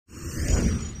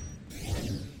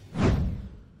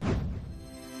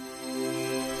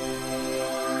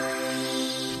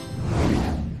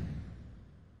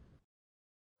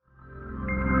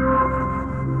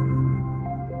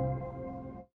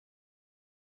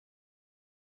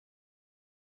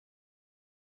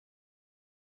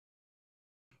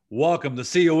Welcome to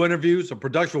CEO Interviews, a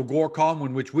production of Gorecom,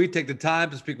 in which we take the time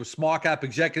to speak with small cap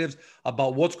executives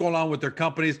about what's going on with their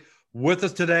companies. With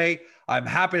us today, I'm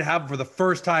happy to have him for the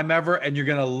first time ever, and you're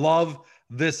going to love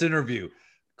this interview.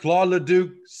 Claude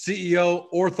Leduc, CEO,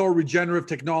 Ortho Regenerative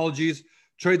Technologies,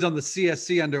 trades on the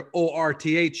CSC under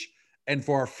ORTH, and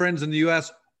for our friends in the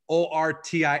US,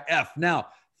 ORTIF. Now,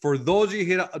 for those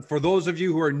of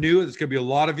you who are new, there's going to be a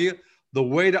lot of you. The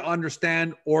way to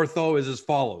understand ortho is as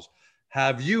follows.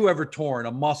 Have you ever torn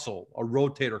a muscle, a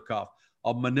rotator cuff,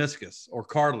 a meniscus, or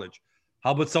cartilage?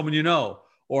 How about someone you know,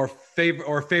 or a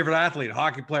favorite athlete,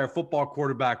 hockey player, football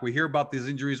quarterback? We hear about these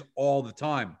injuries all the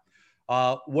time.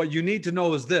 What you need to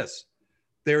know is this.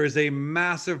 There is a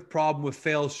massive problem with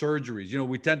failed surgeries. You know,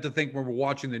 we tend to think when we're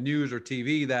watching the news or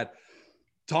TV that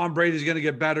Tom Brady's going to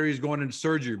get better, he's going into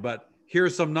surgery. But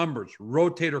here's some numbers.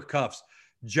 Rotator cuffs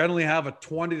generally have a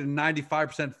 20 to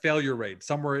 95% failure rate,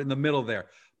 somewhere in the middle there.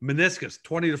 Meniscus,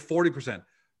 20 to 40%.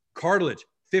 Cartilage,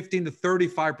 15 to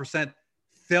 35%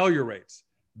 failure rates.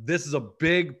 This is a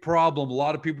big problem. A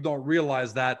lot of people don't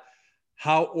realize that.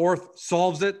 How Orth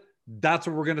solves it, that's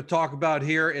what we're going to talk about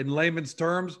here in layman's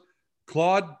terms.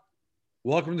 Claude,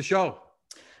 welcome to the show.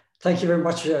 Thank you very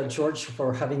much, George,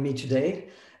 for having me today.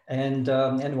 And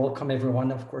welcome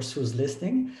everyone, of course, who's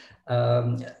listening.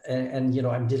 And you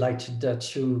know, I'm delighted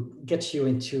to get you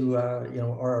into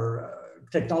our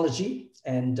technology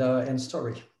and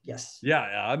story. Yes.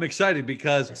 Yeah, I'm excited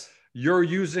because you're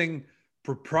using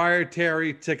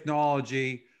proprietary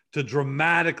technology to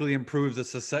dramatically improve the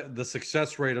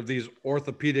success rate of these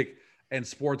orthopedic and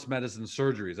sports medicine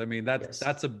surgeries. I mean,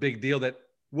 that's a big deal that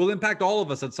will impact all of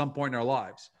us at some point in our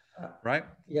lives, right?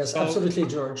 Yes, absolutely,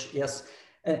 George. Yes.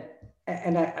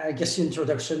 And I guess the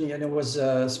introduction, was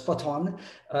spot on.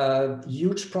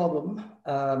 Huge problem,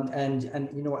 and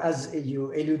as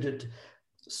you alluded,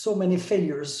 so many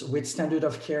failures with standard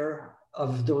of care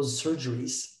of those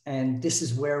surgeries, and this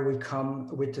is where we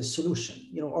come with a solution.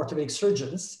 Orthopedic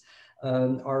surgeons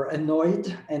are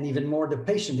annoyed, and even more the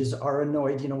patient are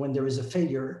annoyed, when there is a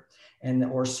failure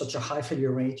or such a high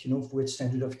failure rate, with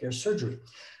standard of care surgery.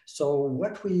 So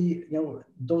what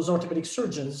those orthopedic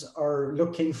surgeons are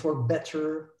looking for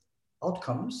better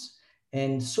outcomes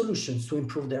and solutions to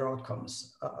improve their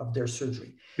outcomes of their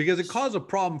surgery. Because it caused a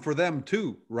problem for them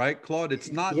too, right, Claude?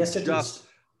 It's not just,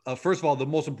 first of all, the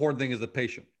most important thing is the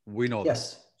patient. We know that.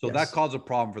 So that caused a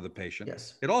problem for the patient.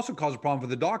 Yes. It also caused a problem for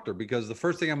the doctor, because the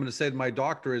first thing I'm going to say to my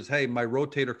doctor is, hey, my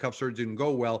rotator cuff surgery didn't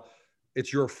go well.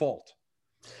 It's your fault,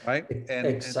 right?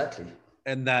 Exactly.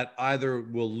 And that either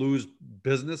will lose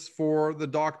business for the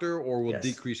doctor or will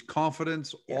decrease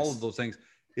confidence, all of those things.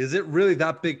 Is it really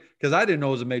that big? Because I didn't know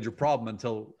it was a major problem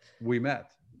until we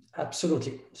met.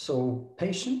 Absolutely. So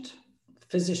patient,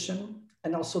 physician,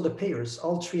 and also the payers,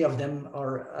 all three of them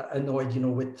are annoyed,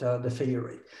 with the failure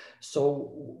rate.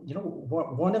 So,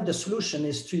 one of the solutions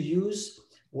is to use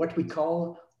what we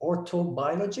call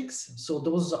orthobiologics. So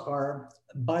those are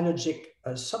biologic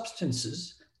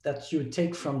substances that you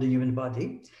take from the human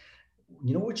body,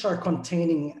 which are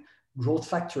containing growth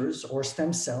factors or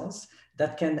stem cells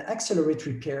that can accelerate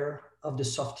repair of the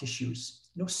soft tissues.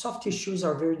 Soft tissues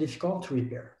are very difficult to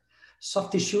repair.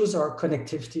 Soft tissues are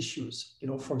connective tissues.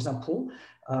 For example,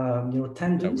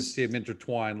 tendons. Yeah, we see them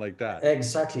intertwined like that.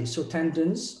 Exactly. So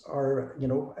tendons are,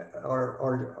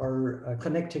 are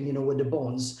connecting, with the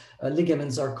bones.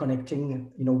 Ligaments are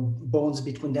connecting, bones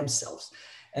between themselves.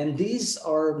 And these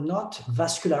are not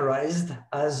vascularized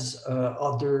as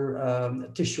other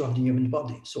tissue of the human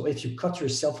body. So if you cut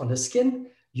yourself on the skin,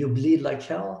 you bleed like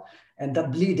hell. And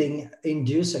that bleeding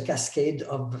induces a cascade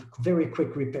of very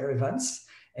quick repair events,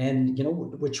 and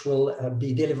which will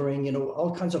be delivering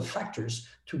all kinds of factors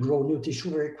to grow new tissue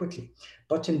very quickly.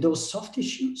 But in those soft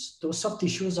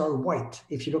tissues are white.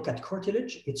 If you look at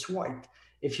cartilage, it's white.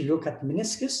 If you look at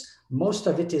meniscus, most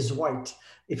of it is white.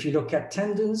 If you look at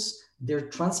tendons, they're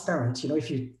transparent. If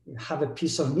you have a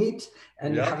piece of meat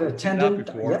and you have a tendon,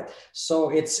 so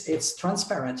it's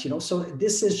transparent. So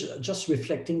this is just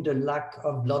reflecting the lack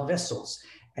of blood vessels.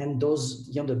 And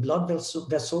those, the blood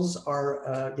vessels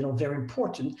are, very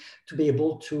important to be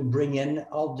able to bring in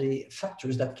all the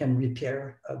factors that can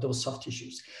repair those soft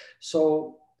tissues.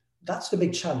 So that's the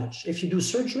big challenge. If you do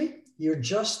surgery, you're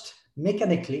just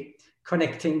mechanically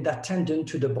connecting that tendon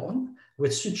to the bone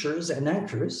with sutures and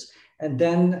anchors. And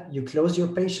then you close your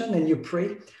patient and you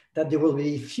pray that there will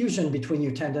be fusion between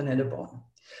your tendon and the bone.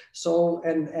 So,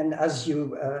 and as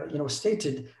you,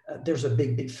 stated, there's a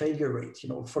big failure rate.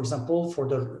 For example, for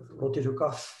the rotator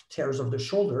cuff tears of the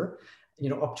shoulder,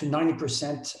 up to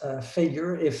 90%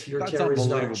 failure if your That's tear is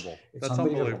large. unbelievable. It's That's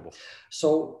unbelievable.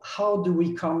 So how do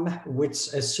we come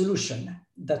with a solution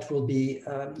that will be,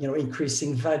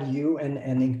 increasing value and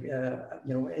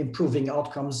improving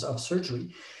outcomes of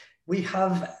surgery? We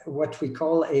have what we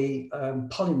call a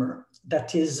polymer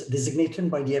that is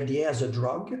designated by the FDA as a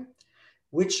drug,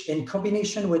 which in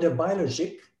combination with a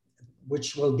biologic,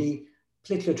 which will be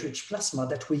platelet-rich plasma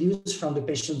that we use from the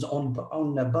patient's own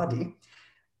body.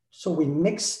 So we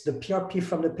mix the PRP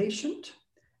from the patient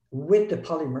with the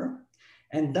polymer,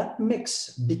 and that mix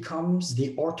becomes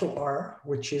the OrthoR,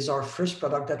 which is our first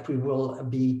product that we will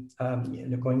be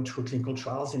going through clinical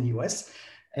trials in the US.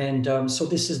 And so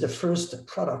this is the first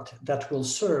product that will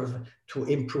serve to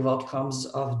improve outcomes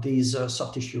of these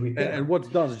soft tissue repair. And what's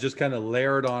done is just kind of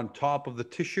layered on top of the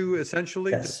tissue,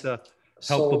 essentially, Yes. just to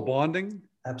help the bonding?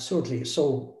 Absolutely.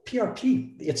 So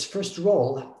PRP, its first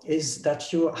role is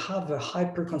that you have a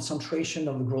hyper concentration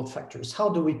of the growth factors. How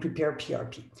do we prepare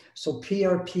PRP? So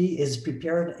PRP is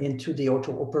prepared into the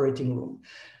ortho operating room.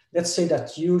 Let's say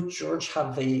that you, George,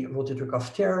 have a rotator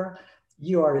cuff tear.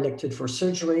 You are elected for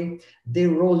surgery. They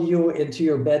roll you into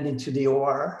your bed into the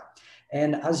OR.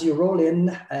 And as you roll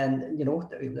in, and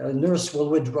the nurse will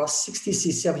withdraw 60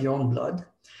 cc of your own blood.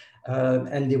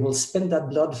 And they will spin that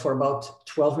blood for about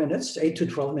 12 minutes, 8 to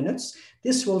 12 minutes.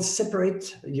 This will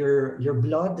separate your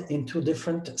blood into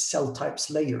different cell types,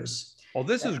 layers. Oh,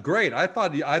 this is great. I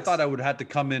thought I would have to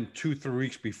come in 2-3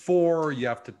 weeks before. You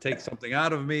have to take something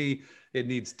out of me. It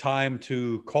needs time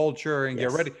to culture and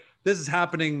get ready. This is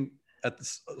happening at the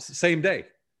same day.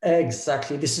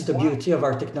 Exactly. This is the beauty of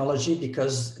our technology,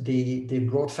 because the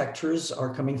growth factors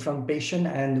are coming from the patient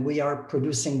and we are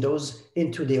producing those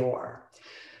into the OR.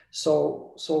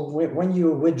 So when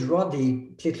you withdraw the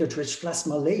platelet-rich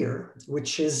plasma layer,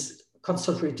 which is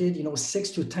concentrated, 6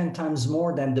 to 10 times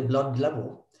more than the blood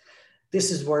level,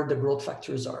 this is where the growth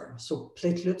factors are. So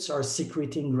platelets are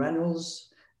secreting granules.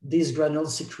 These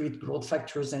granules secrete growth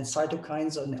factors and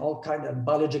cytokines and all kind of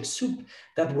biologic soup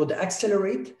that would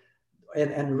accelerate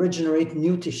and regenerate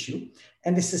new tissue.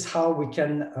 And this is how we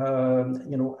can,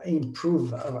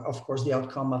 improve, of course, the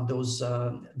outcome of those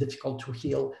difficult to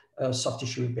heal soft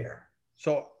tissue repair.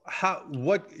 So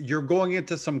what you're going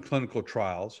into some clinical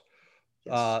trials.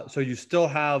 Yes. So you still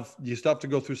have to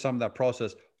go through some of that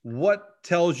process. What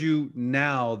tells you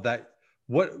now that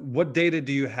what data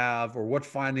do you have, or what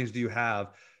findings do you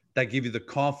have that give you the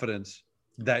confidence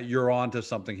that you're onto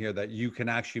something here, that you can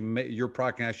actually your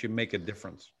product can actually make a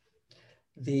difference?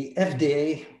 The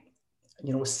FDA,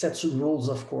 sets rules,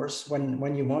 of course,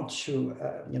 when you want to,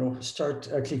 start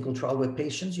a clinical trial with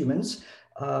patients, humans,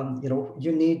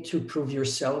 you need to prove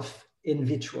yourself in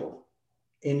vitro,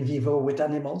 in vivo with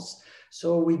animals.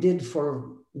 So we did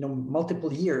for,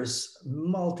 multiple years,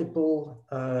 multiple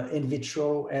in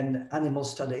vitro and animal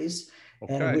studies,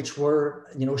 and which were,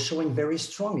 showing very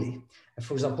strongly.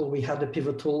 For example, we had a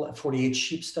pivotal 48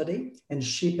 sheep study, and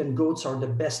sheep and goats are the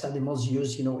best animals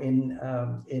used, in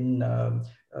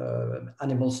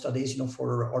animal studies,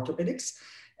 for orthopedics.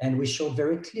 And we showed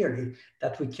very clearly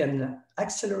that we can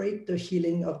accelerate the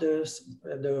healing of the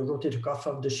rotator cuff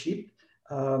of the sheep,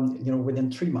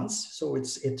 within 3 months. So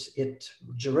it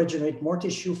regenerates more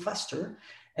tissue faster.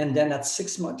 And then at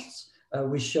 6 months,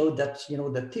 we showed that,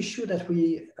 the tissue that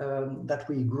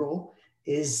we grow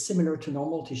is similar to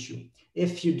normal tissue.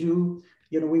 If you do,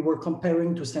 we were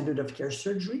comparing to standard of care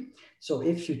surgery. So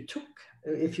if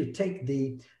you take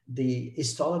the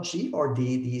histology or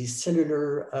the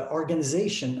cellular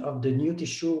organization of the new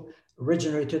tissue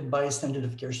regenerated by standard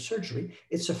of care surgery,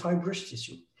 it's a fibrous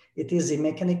tissue. It is a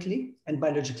mechanically and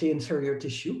biologically inferior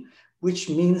tissue, which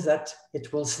means that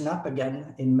it will snap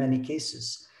again in many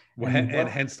cases. And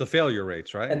hence the failure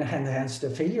rates, right? And hence the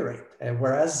failure rate.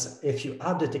 Whereas if you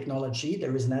add the technology,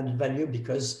 there is an added value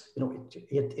because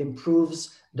it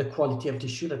improves the quality of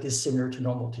tissue that is similar to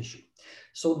normal tissue.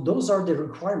 So those are the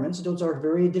requirements. Those are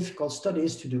very difficult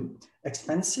studies to do,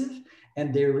 expensive,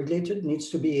 and they're related, needs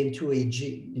to be into a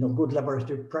good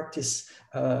laboratory practice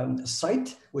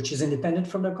site, which is independent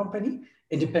from the company,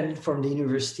 independent from the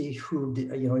university who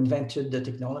invented the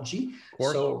technology.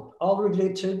 So all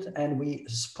regulated, and we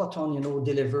spot on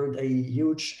delivered a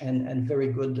huge and very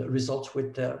good results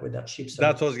with that sheep study.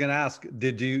 That's what I was going to ask.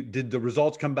 Did the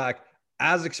results come back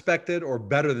as expected or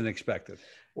better than expected?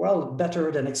 Well,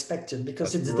 better than expected,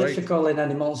 because it's difficult in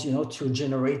animals, to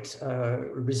generate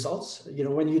results.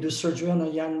 When you do surgery on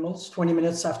the animals, 20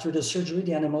 minutes after the surgery,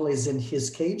 the animal is in his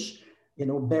cage,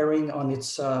 bearing on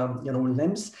its,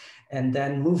 limbs, and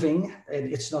then moving.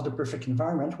 It's not a perfect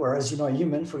environment. Whereas, a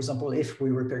human, for example, if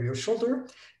we repair your shoulder,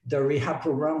 the rehab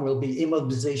program will be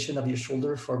immobilization of your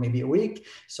shoulder for maybe a week.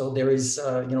 So there is,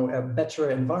 a better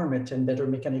environment and better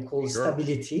mechanical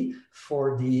stability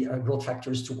for the growth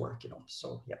factors to work,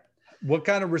 So, yeah. What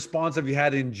kind of response have you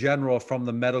had in general from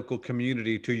the medical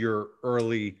community to your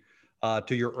early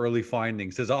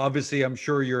findings? Because obviously, I'm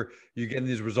sure you're getting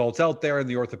these results out there in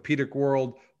the orthopedic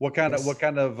world. What kind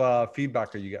of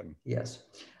feedback are you getting? Yes,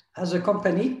 as a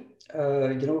company,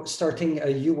 starting a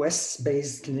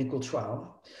US-based clinical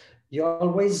trial, you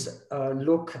always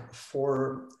look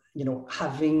for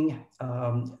having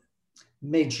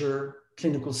major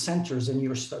clinical centers in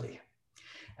your study,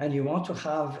 and you want to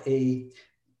have a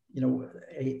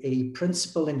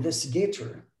principal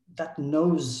investigator that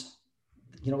knows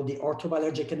the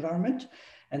orthobiologic environment.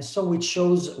 And so we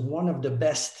chose one of the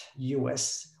best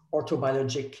US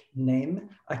orthobiologic name.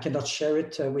 I cannot share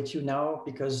it with you now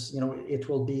because it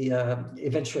will be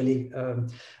eventually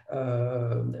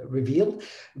revealed.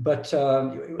 But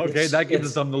okay, that gives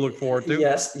us something to look forward to.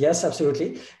 Yes,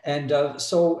 absolutely. And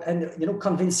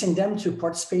convincing them to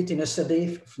participate in a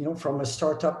study, from a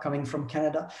startup coming from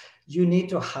Canada, you need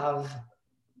to have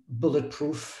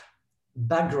bulletproof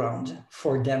background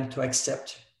for them to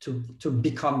accept to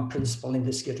become principal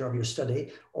investigator of your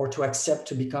study, or to accept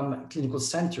to become clinical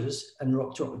centers and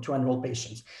to enroll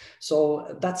patients.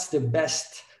 So that's the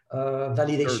best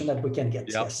validation that we can get.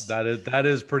 Yep, yes, that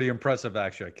is pretty impressive.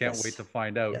 Actually, I can't wait to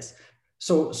find out. Yes.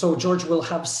 So George will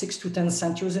have 6 to 10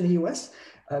 centers in the US.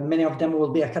 Many of them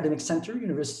will be academic center,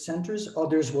 university centers.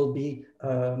 Others will be,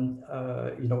 other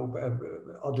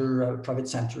private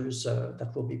centers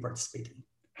that will be participating.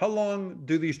 How long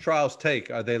do these trials take?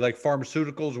 Are they like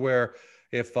pharmaceuticals, where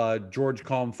if George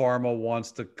Calm Pharma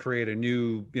wants to create a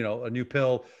new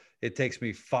pill, it takes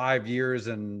me 5 years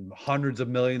and hundreds of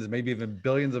millions, maybe even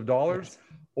billions of dollars? Yes.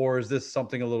 Or is this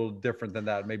something a little different than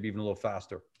that, maybe even a little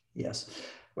faster? Yes.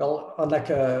 Well, unlike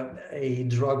a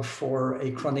drug for a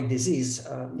chronic disease,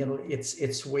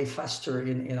 it's way faster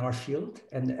in our field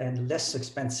and less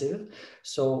expensive.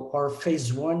 So our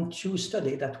phase 1/2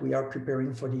 study that we are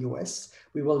preparing for the US,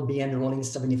 we will be enrolling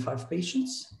 75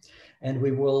 patients, and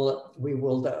we will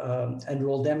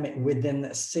enroll them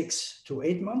within 6 to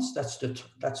 8 months. That's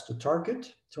the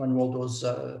target, to enroll those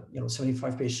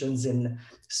 75 patients in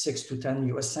 6 to 10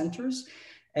 US centers.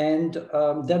 And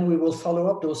then we will follow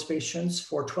up those patients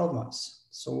for 12 months.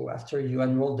 So after you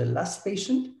enroll the last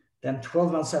patient, then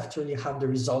 12 months after, you have the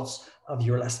results of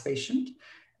your last patient.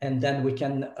 And then we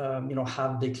can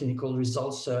have the clinical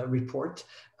results report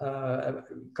a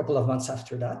couple of months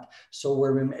after that. So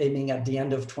we're aiming at the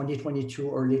end of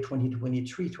 2022, early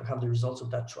 2023 to have the results of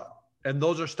that trial. And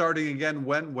those are starting again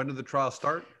when? When did the trial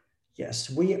start? Yes,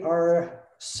 we are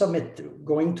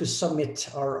going to submit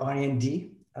our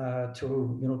IND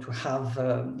to have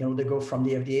the go from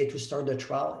the FDA to start the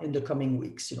trial in the coming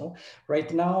weeks. Right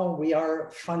now we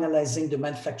are finalizing the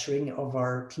manufacturing of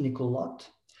our clinical lot,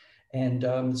 and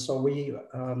so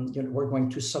we're going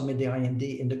to submit the IND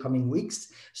in the coming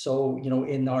weeks. So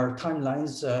in our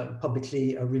timelines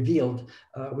publicly revealed,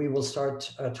 we will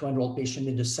start to enroll patients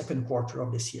in the second quarter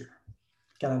of this year,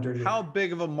 calendar year. How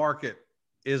big of a market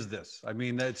is this? I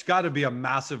mean, it's got to be a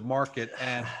massive market.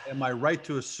 And am I right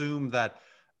to assume that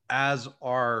as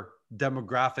our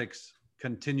demographics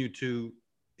continue to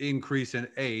increase in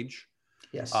age,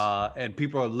 yes, and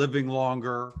people are living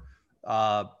longer,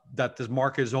 that this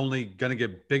market is only going to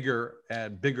get bigger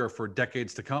and bigger for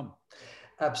decades to come?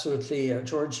 Absolutely,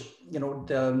 George.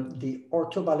 The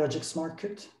orthobiologics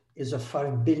market is a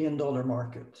 $5 billion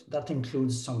market. That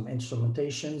includes some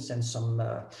instrumentations and some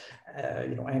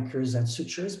anchors and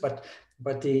sutures, but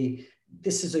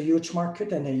this is a huge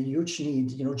market and a huge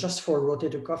need. Just for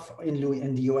rotator cuff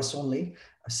in the US only,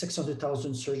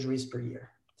 600,000 surgeries per year.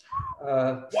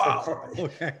 Wow.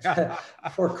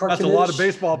 For cartilage, that's a lot of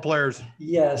baseball players.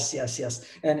 Yes.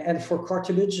 And for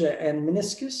cartilage and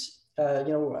meniscus,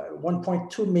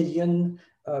 1.2 million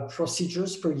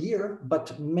procedures per year,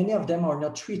 but many of them are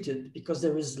not treated because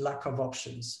there is lack of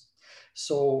options.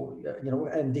 So,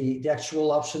 and the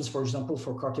actual options, for example,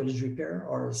 for cartilage repair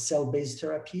are cell-based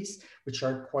therapies, which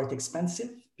are quite expensive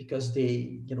because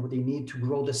they need to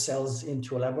grow the cells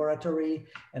into a laboratory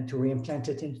and to reimplant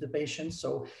it into the patient.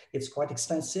 So it's quite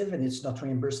expensive, and it's not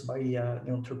reimbursed by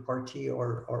third party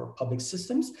or public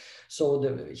systems.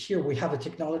 So here we have a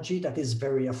technology that is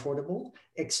very affordable,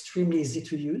 extremely easy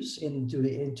to use into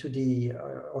the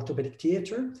orthopedic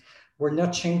theater. We're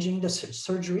not changing the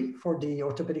surgery for the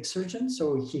orthopedic surgeon.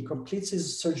 So he completes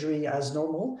his surgery as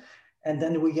normal. And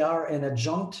then we are an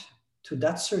adjunct to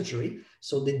that surgery.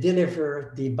 So they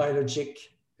deliver the biologic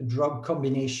drug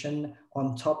combination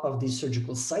on top of the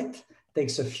surgical site.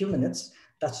 Takes a few minutes.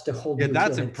 That's the whole beauty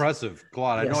That's of it. impressive,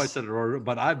 Claude. I know I Yes. said it earlier,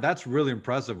 but that's really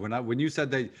impressive. When you said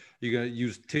that you're gonna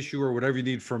use tissue or whatever you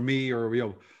need for me,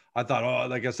 or I thought, oh,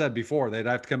 like I said before, they'd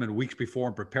have to come in weeks before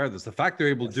and prepare this. The fact they're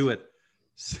able to do it,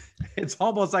 it's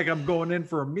almost like I'm going in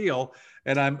for a meal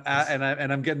and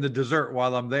I'm getting the dessert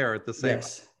while I'm there at the same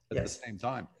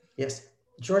time. Yes,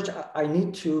 George, I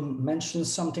need to mention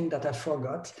something that I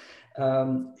forgot.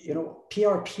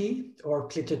 PRP, or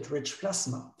platelet-rich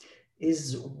plasma,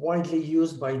 is widely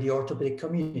used by the orthopedic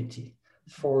community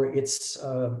for its,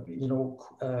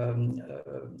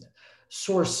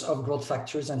 source of growth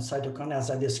factors and cytokine, as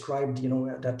I described,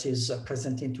 that is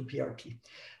present into PRP.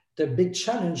 The big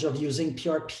challenge of using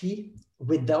PRP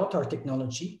without our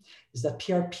technology is that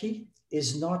PRP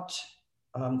does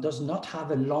not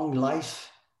have a long life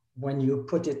when you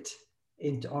put it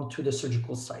onto the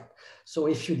surgical site. So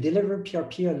if you deliver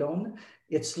PRP alone,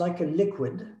 it's like a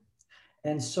liquid.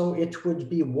 And so it would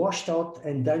be washed out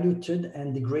and diluted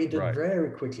and degraded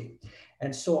very quickly.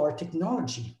 And so our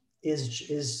technology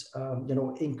is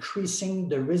increasing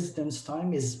the residence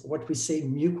time, is what we say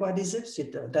mucoadhesives.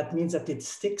 That means that it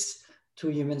sticks to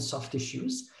human soft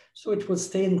tissues. So it will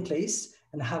stay in place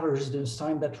and have a residence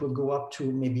time that will go up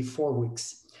to maybe 4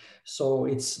 weeks. So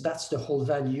that's the whole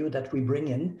value that we bring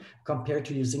in compared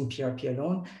to using PRP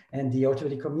alone. And the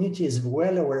orthopedic community is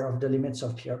well aware of the limits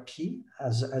of PRP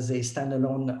as a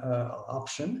standalone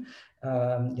option,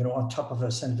 on top of a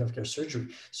standard of care surgery.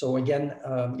 So again,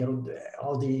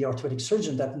 all the orthopedic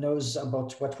surgeons that knows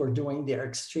about what we're doing, they are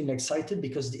extremely excited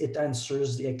because it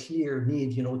answers a clear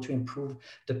need, to improve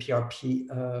the PRP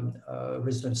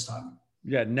residence time.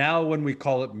 Yeah. Now, when we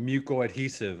call it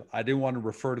mucoadhesive, I didn't want to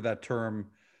refer to that term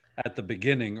at the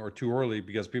beginning or too early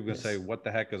because people can say, what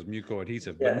the heck is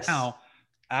mucoadhesive? But now,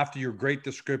 after your great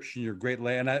description, your great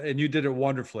lay, and you did it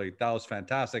wonderfully. That was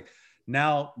fantastic.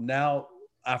 Now,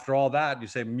 after all that, you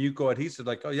say mucoadhesive,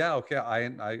 like, oh yeah, okay,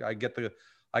 I get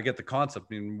the concept.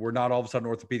 I mean, we're not all of a sudden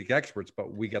orthopedic experts,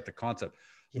 but we get the concept.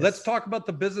 Yes. Let's talk about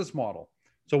the business model.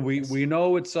 So we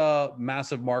know it's a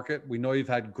massive market. We know you've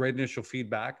had great initial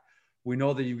feedback. We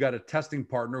know that you've got a testing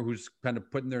partner who's kind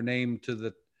of putting their name to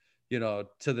the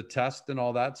test and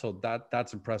all that. So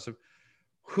that's impressive.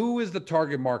 Who is the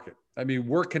target market? I mean,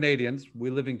 we're Canadians.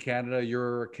 We live in Canada.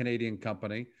 You're a Canadian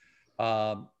company.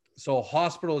 So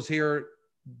hospitals here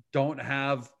don't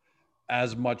have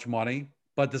as much money,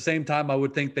 but at the same time, I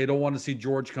would think they don't want to see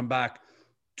George come back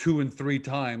 2 and 3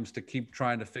 times to keep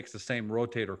trying to fix the same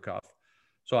rotator cuff.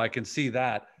 So I can see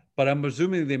that, but I'm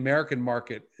assuming the American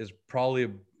market is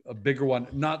probably a bigger one.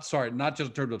 Not just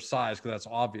in terms of size, because that's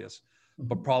obvious,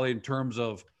 but probably in terms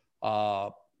of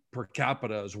per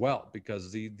capita as well,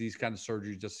 because these kind of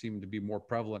surgeries just seem to be more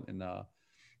prevalent in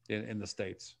the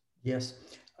States. Yes.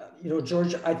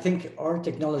 George, I think our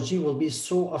technology will be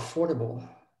so affordable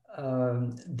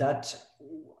that,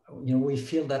 we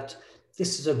feel that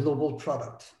this is a global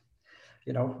product,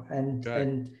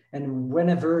 and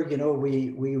whenever,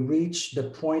 we reach the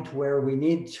point where we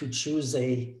need to choose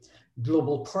a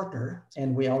global partner,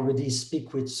 and we already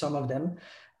speak with some of them,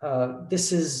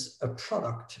 this is a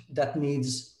product that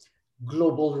needs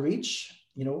global reach,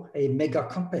 a mega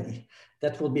company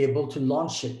that will be able to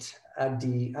launch it at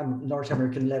the North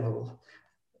American level,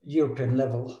 European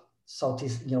level,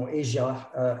 Southeast, Asia,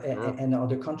 and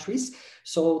other countries.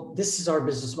 So this is our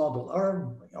business model.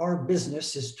 Our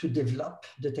business is to develop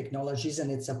the technologies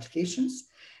and its applications.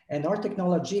 And our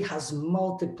technology has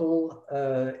multiple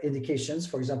indications,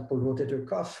 for example, rotator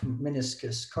cuff,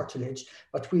 meniscus, cartilage,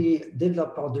 but we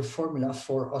develop other formula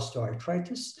for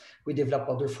osteoarthritis. We develop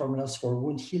other formulas for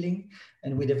wound healing,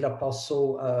 and we develop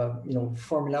also,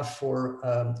 formula for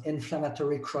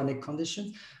inflammatory chronic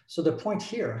conditions. So the point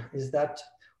here is that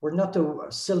we're not a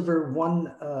silver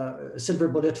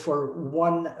bullet for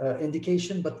one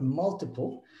indication, but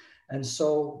multiple. And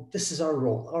so this is our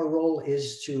role. Our role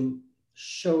is to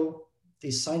show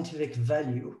the scientific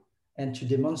value and to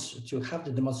have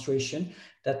the demonstration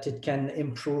that it can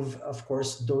improve, of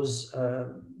course, those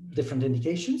different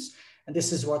indications. And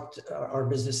this is what our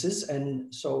business is.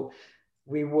 And so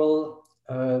we will,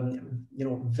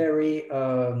 very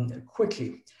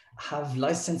quickly have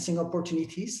licensing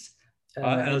opportunities. And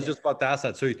I was just about to ask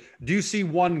that. So do you see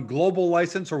one global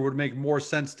license, or would it make more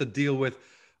sense to deal with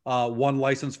one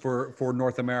license for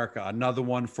North America, another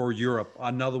one for Europe,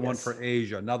 another one for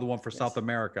Asia, another one for South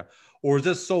America? Or is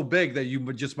this so big that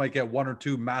you just might get 1 or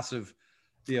 2 massive,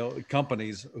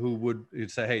 companies who would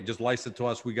say, hey, just license to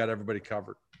us. We got everybody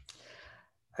covered.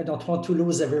 I don't want to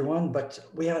lose everyone, but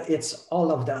it's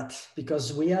all of that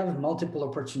because we have multiple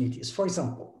opportunities. For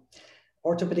example,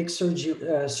 orthopedic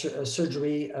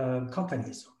surgery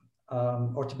companies,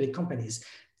 orthopedic companies,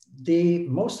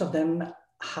 most of them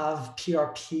have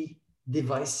PRP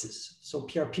devices. So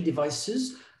PRP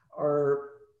devices are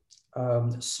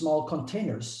small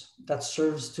containers that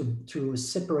serves to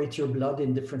separate your blood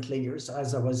in different layers,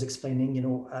 as I was explaining,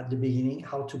 at the beginning,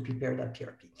 how to prepare that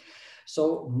PRP.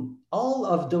 So all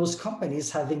of those companies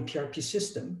having PRP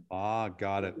system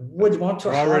Got it. would want to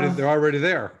they're already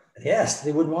there. Yes,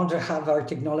 they would want to have our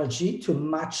technology to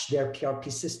match their PRP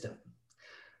system.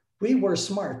 We were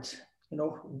smart.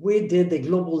 We did a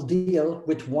global deal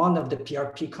with one of the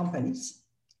PRP companies.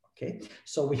 Okay,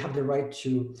 so we have the right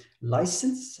to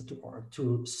license or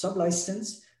to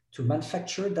sub-license to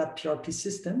manufacture that PRP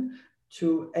system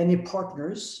to any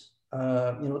partners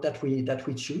that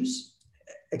we choose,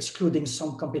 excluding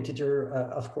some competitor,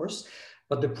 of course.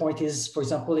 But the point is, for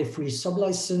example, if we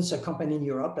sub-license a company in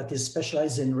Europe that is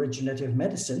specialized in regenerative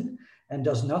medicine and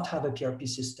does not have a PRP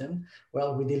system,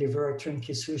 well, we deliver a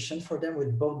turnkey solution for them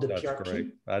with both the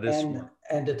PRP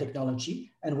and the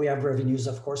technology. And we have revenues,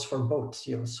 of course, for both,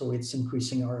 so it's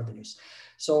increasing our revenues.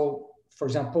 So, for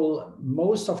example,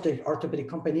 most of the orthopedic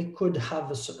company could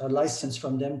have a license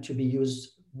from them to be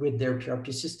used with their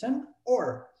PRP system,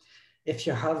 or if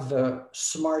you have a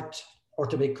smart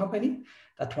orthopedic company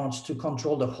that wants to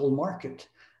control the whole market,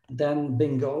 then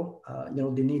bingo,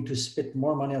 they need to spit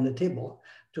more money on the table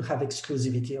to have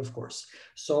exclusivity, of course.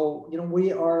 So,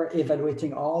 we are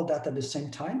evaluating all that at the same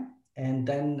time. And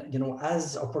then,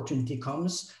 as opportunity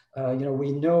comes,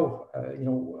 we know,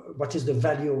 what is the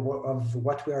value of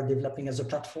what we are developing as a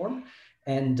platform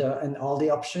and all the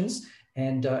options.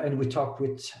 And we talk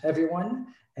with everyone.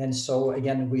 And so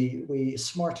again, we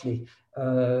smartly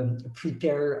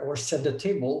prepare or set the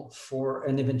table for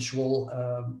an eventual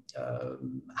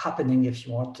happening, if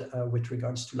you want, with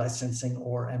regards to licensing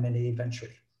or M&A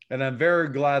eventually. And I'm very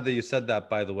glad that you said that,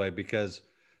 by the way, because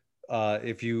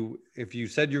if you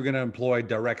said you're going to employ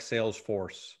direct sales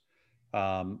force,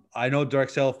 I know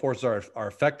direct sales forces are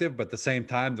effective, but at the same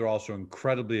time, they're also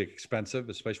incredibly expensive,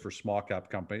 especially for small cap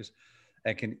companies,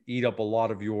 and can eat up a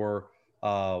lot of your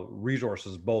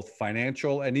resources, both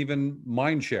financial and even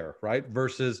mind share, right?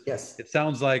 Versus, yes, it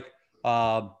sounds like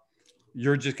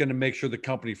you're just going to make sure the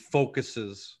company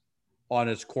focuses on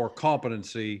its core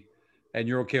competency, and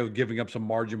you're okay with giving up some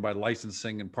margin by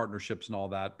licensing and partnerships and all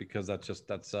that, because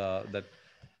that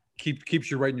keeps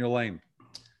you right in your lane.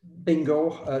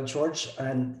 Bingo, George.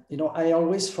 And I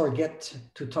always forget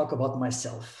to talk about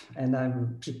myself, and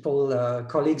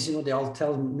colleagues, they all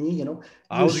tell me,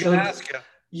 I was going to ask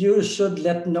you should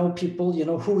know people,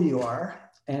 who you are.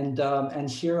 And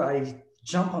here I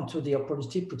jump onto the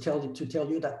opportunity to tell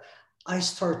you that I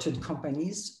started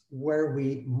companies where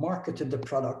we marketed the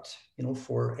product,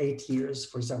 for 8 years,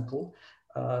 for example,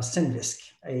 Synvisc,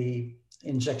 a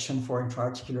injection for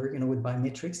intra-articular, with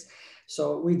Biometrics.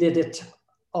 So we did it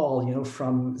all,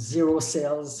 from zero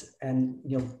sales and,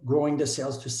 growing the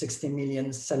sales to 60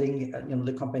 million, selling,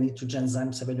 the company to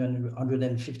Genzyme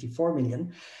 754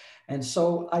 million. And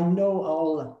so I know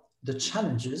all the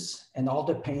challenges and all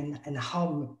the pain and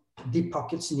how deep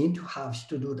pockets need to have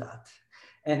to do that.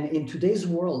 And in today's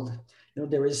world,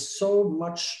 there is so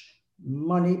much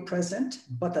money present,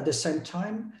 but at the same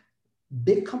time,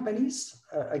 big companies,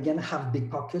 again, have big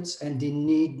pockets and they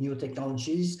need new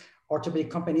technologies.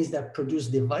 Orthopedic companies that produce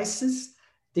devices,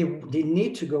 they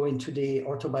need to go into the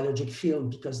orthobiologic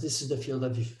field because this is the field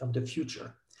of the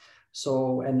future.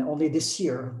 So, and only this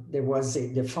year, there was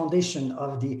the foundation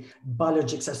of the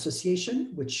Biologics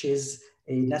Association, which is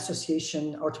an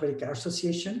association, orthopedic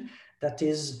association, that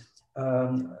is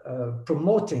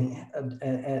promoting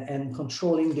and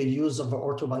controlling the use of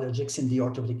orthobiologics in the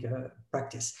orthopedic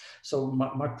practice. So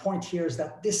my point here is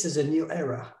that this is a new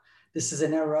era. This is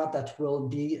an era that will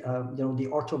be, the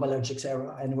orthobiologics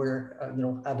era, and we're,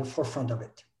 at the forefront of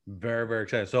it. Very, very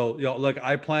excited. So, look,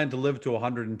 I plan to live to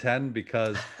 110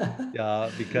 because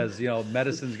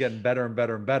medicine's getting better and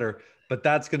better and better. But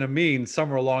that's going to mean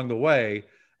somewhere along the way.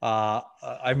 I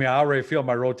already feel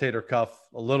my rotator cuff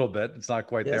a little bit. It's not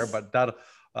quite there, but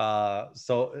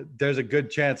so there's a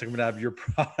good chance I'm going to have your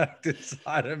product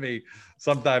inside of me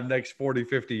sometime next 40,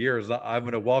 50 years. I'm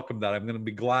going to welcome that. I'm going to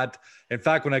be glad. In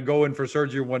fact, when I go in for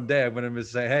surgery one day, I'm going to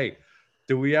say, hey,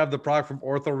 do we have the product from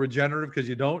Ortho Regenerative? Because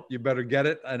you don't, you better get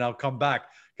it, and I'll come back.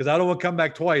 Because I don't want to come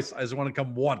back twice. I just want to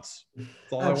come once. That's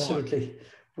all Absolutely.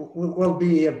 I want. We'll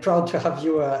be proud to have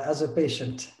you as a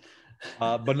patient.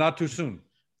 But not too soon.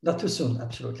 Not too soon,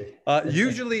 absolutely.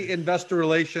 Usually investor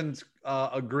relations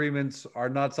agreements are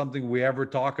not something we ever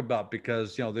talk about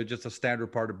because, you know, they're just a standard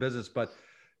part of business, but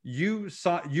you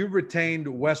retained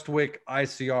Westwicke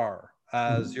ICR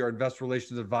as your investor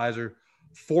relations advisor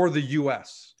for the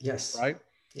US, Yes, right?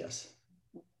 yes.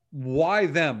 Why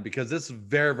them? Because this is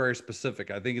very, very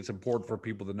specific. I think it's important for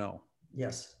people to know.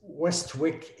 Yes,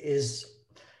 Westwicke is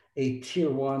a tier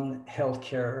one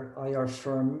healthcare IR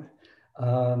firm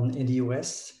in the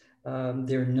US.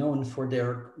 They're known for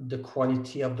the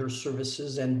quality of their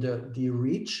services and the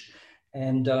reach.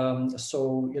 And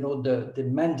so, you know, the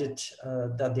mandate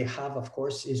that they have, of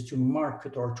course, is to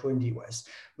market Ortho in the US.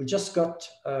 We just got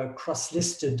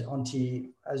cross-listed on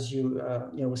the, as you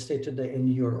you know, stated in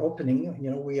your opening.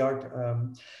 You know, we are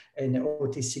an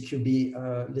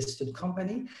OTCQB listed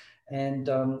company. And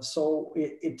so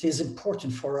it is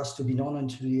important for us to be known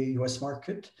into the US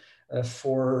market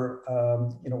for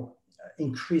you know,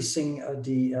 increasing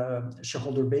the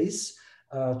shareholder base,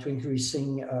 to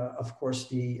increasing, of course,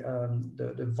 the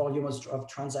volume of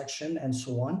transaction and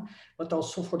so on, but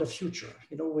also for the future.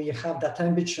 You know, we have that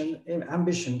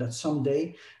ambition that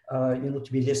someday, you know,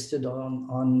 to be listed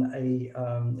on a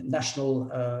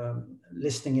national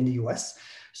listing in the US.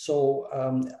 So,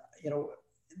 you know,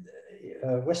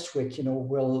 Westwicke, you know,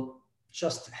 will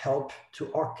just help to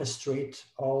orchestrate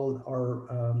all our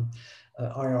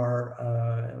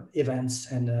IR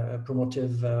events and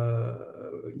promotive,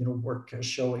 you know, work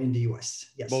show in the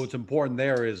US. Yes. But what's important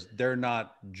there is they're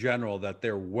not general; that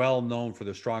they're well known for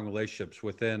their strong relationships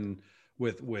with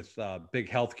big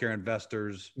healthcare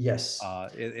investors. Yes.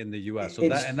 In the US. So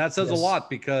that says a lot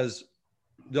because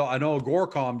I know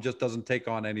Agoracom just doesn't take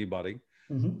on anybody.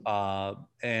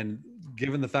 And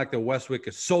given the fact that Westwicke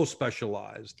is so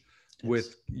specialized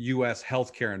with US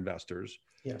healthcare investors,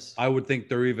 yes, I would think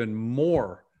they're even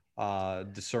more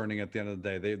discerning at the end of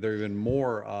the day. They're even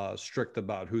more strict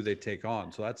about who they take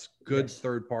on. So that's good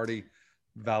third-party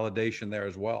validation there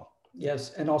as well.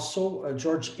 Yes, and also,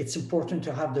 George, it's important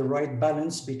to have the right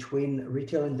balance between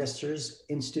retail investors,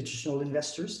 institutional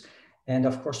investors, and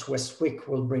of course, Westwicke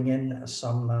will bring in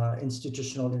some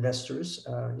institutional investors,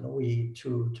 you know,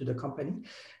 to the company,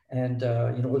 and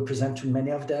you know, we'll present to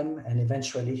many of them, and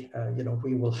eventually, you know,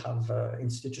 we will have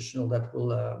institutional that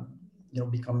will, you know,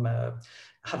 become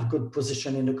have a good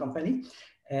position in the company,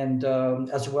 and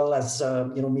as well as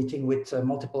you know, meeting with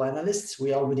multiple analysts.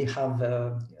 We already have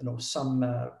you know, some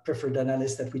preferred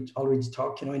analysts that we already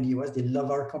talk. You know, in the US, they love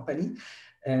our company.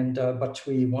 And but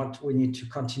we need to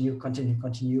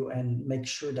continue and make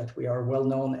sure that we are well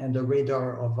known and the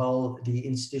radar of all the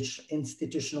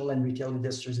institutional and retail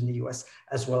investors in the US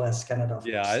as well as Canada.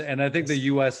 Yeah, and I think the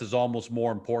US is almost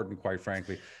more important, quite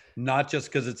frankly, not just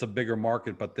because it's a bigger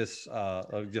market, but this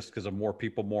just because of more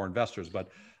people, more investors. But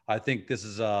I think this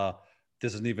is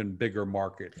an even bigger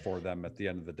market for them at the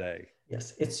end of the day.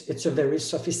 Yes, it's a very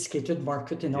sophisticated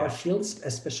market in our fields,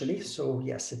 especially. So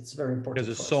yes, it's very important.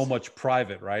 Because there's so much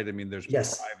private, right? I mean, there's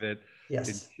private.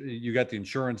 Yes. You got the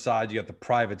insurance side, you got the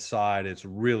private side. It's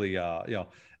really, you know,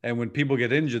 and when people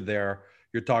get injured there,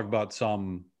 you're talking about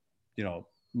some, you know,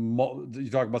 you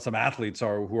talk about some athletes who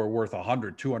are worth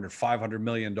 100, 200, 500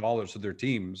 million dollars to their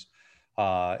teams. You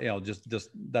know, just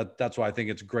that's why I think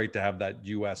it's great to have that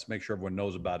US, make sure everyone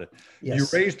knows about it. Yes. You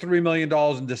raised $3 million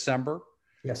in December.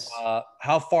 Yes.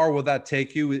 How far will that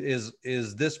take you?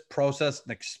 Is this process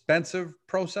an expensive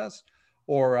process,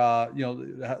 or you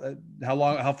know,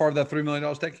 how far did that $3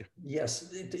 million take you?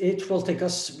 Yes, it will take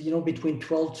us, you know, between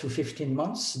 12 to 15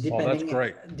 months, depending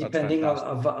depending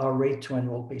of our rate to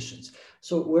enroll patients.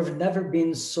 So we've never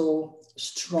been so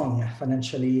strong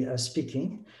financially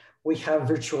speaking. We have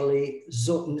virtually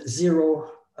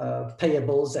zero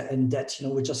payables and debt. You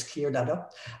know, we just cleared that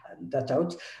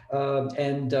out.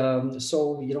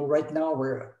 So, you know, right now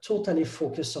we're totally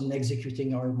focused on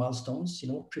executing our milestones, you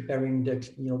know, preparing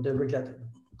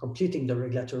completing the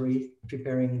regulatory,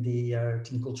 preparing the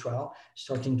clinical trial,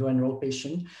 starting to enroll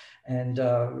patient. And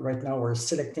right now we're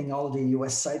selecting all the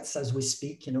US sites as we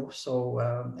speak, you know, so,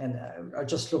 and I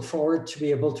just look forward to be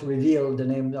able to reveal the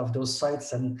name of those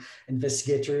sites and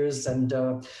investigators. And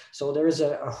so there is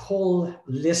a whole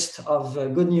list of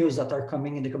good news that are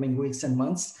coming in the coming weeks and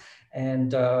months.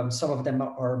 And some of them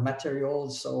are material.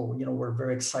 So, you know, we're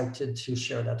very excited to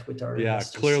share that with our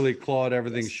investors. Clearly, Claude,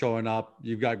 everything's showing up.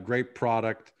 You've got great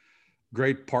product,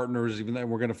 great partners, even though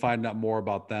we're going to find out more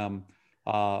about them.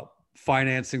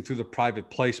 Financing through the private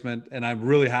placement. And I'm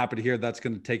really happy to hear that's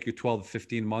going to take you 12 to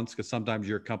 15 months, because sometimes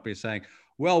your company is saying,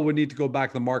 well, we need to go back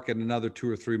to the market in another 2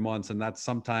 or 3 months. And that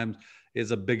sometimes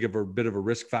is a bit of a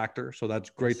risk factor. So that's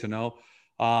great to know.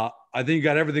 I think you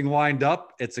got everything lined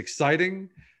up. It's exciting.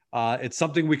 It's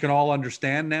something we can all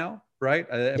understand now, right?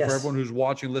 Yes. For everyone who's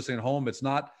watching, listening at home, it's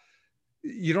not,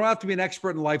 you don't have to be an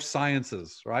expert in life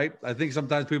sciences, right? I think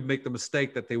sometimes people make the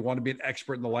mistake that they want to be an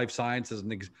expert in the life sciences.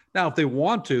 Now, if they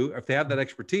want to, if they have that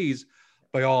expertise,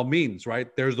 by all means,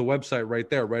 right? There's the website right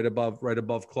there, right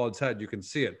above Claude's head. You can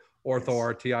see it,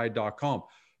 orthorti.com.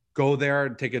 Go there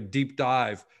and take a deep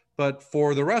dive. But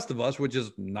for the rest of us, which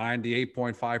is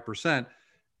 98.5%,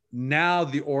 now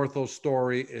the ortho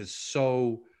story is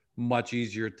so much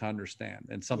easier to understand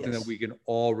and something that we can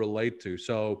all relate to.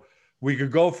 So we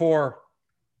could go for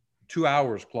 2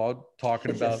 hours, Claude,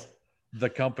 talking about the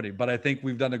company, but I think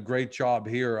we've done a great job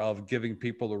here of giving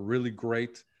people a really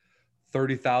great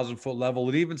 30,000 foot level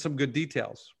and even some good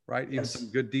details, right? Even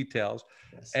some good details.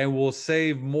 And we'll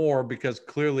save more because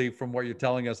clearly from what you're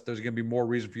telling us, there's going to be more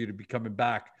reason for you to be coming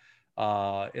back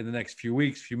in the next few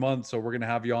weeks, few months. So we're going to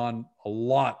have you on a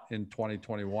lot in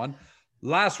 2021.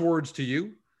 Last words to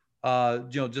you,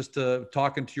 just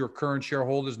talking to your current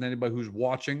shareholders and anybody who's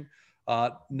watching.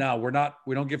 Now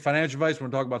we don't give financial advice. We're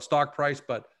talking about stock price,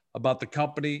 but about the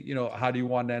company, how do you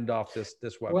want to end off this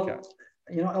webcast?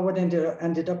 Well, I would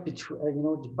ended up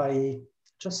by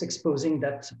just exposing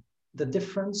that the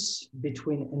difference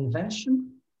between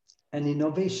invention and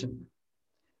innovation,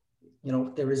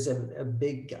 there is a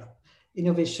big gap.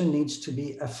 Innovation needs to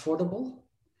be affordable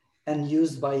and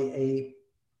used by a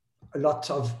lot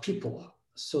of people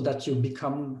so that you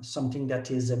become something that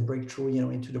is a breakthrough,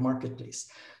 into the marketplace.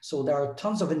 So there are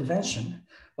tons of invention,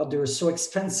 but they're so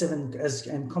expensive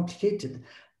and complicated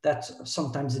that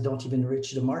sometimes they don't even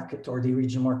reach the market, or they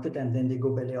reach the market and then they go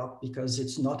belly up because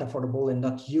it's not affordable and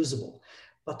not usable.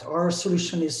 But our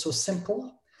solution is so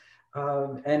simple.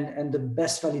 And the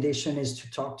best validation is to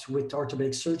talk with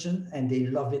orthopedic surgeon, and they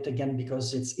love it again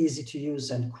because it's easy to use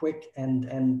and quick,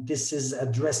 and this is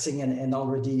addressing an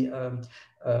already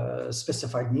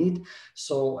specified need.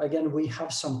 So again, we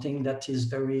have something that is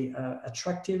very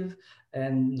attractive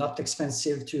and not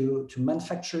expensive to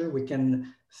manufacture. We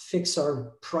can fix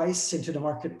our price into the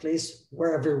marketplace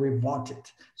wherever we want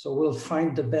it. So we'll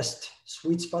find the best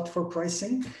sweet spot for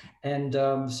pricing. And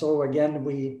so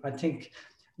again, I think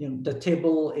the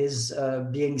table is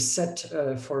being set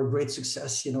for great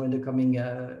success, in the coming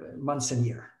months and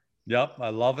year. Yep, I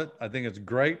love it. I think it's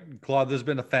great. Claude, this has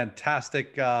been a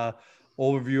fantastic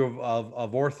overview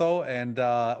of ortho and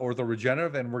ortho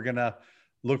regenerative, and we're going to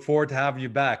look forward to having you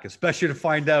back, especially to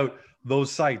find out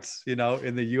those sites, in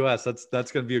the US.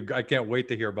 That's going to be, I can't wait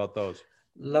to hear about those.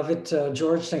 Love it,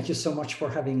 George. Thank you so much for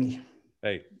having me.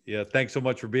 Hey, yeah, thanks so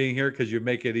much for being here, because you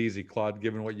make it easy, Claude,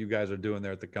 given what you guys are doing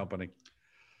there at the company.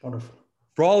 Wonderful.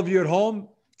 For all of you at home,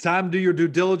 time to do your due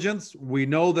diligence. We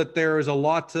know that there is a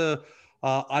lot to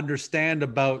understand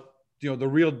about, the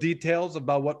real details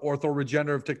about what Ortho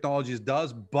Regenerative Technologies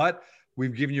does, but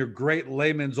we've given you a great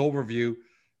layman's overview.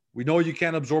 We know you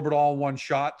can't absorb it all in one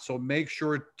shot, so make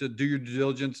sure to do your due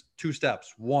diligence. 2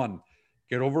 steps. 1,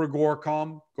 get over to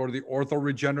Agoracom, go to the Ortho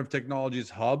Regenerative Technologies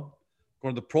hub, go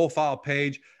to the profile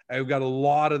page, and we've got a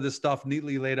lot of this stuff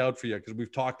neatly laid out for you, because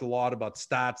we've talked a lot about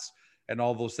stats and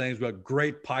all those things. We've got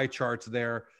great pie charts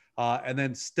there. And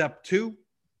then step 2,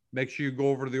 make sure you go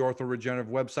over to the Ortho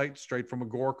Regenerative website straight from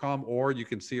Agoracom, or you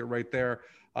can see it right there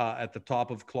at the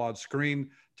top of Claude's screen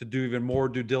to do even more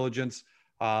due diligence,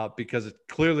 because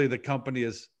clearly the company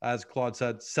is, as Claude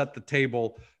said, set the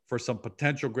table for some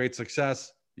potential great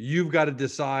success. You've got to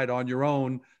decide on your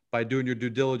own by doing your due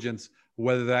diligence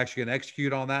whether they're actually going to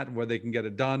execute on that and whether they can get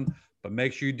it done. But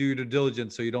make sure you do your due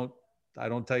diligence so I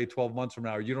don't tell you 12 months from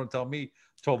now, or you don't tell me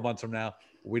 12 months from now,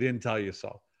 we didn't tell you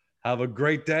so. Have a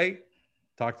great day.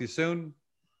 Talk to you soon.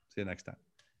 See you next time.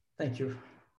 Thank you.